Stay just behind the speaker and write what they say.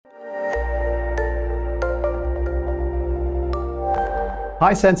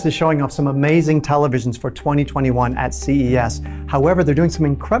Hisense is showing off some amazing televisions for 2021 at CES. However, they're doing some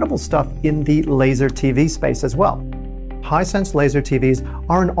incredible stuff in the laser TV space as well. Hisense Laser TVs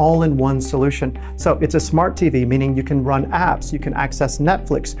are an all-in-one solution. So it's a smart TV, meaning you can run apps, you can access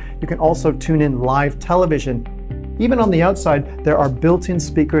Netflix, you can also tune in live television. Even on the outside, there are built-in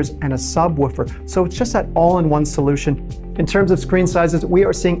speakers and a subwoofer, so it's just that all-in-one solution. In terms of screen sizes, we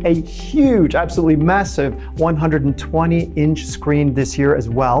are seeing a huge, absolutely massive 120-inch screen this year as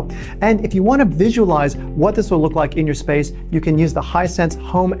well. And if you want to visualize what this will look like in your space, you can use the Hisense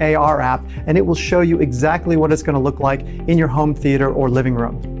Home AR app, and it will show you exactly what it's going to look like in your home theater or living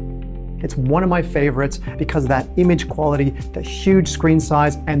room. It's one of my favorites because of that image quality, the huge screen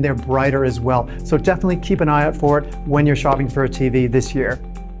size, and they're brighter as well. So definitely keep an eye out for it when you're shopping for a TV this year.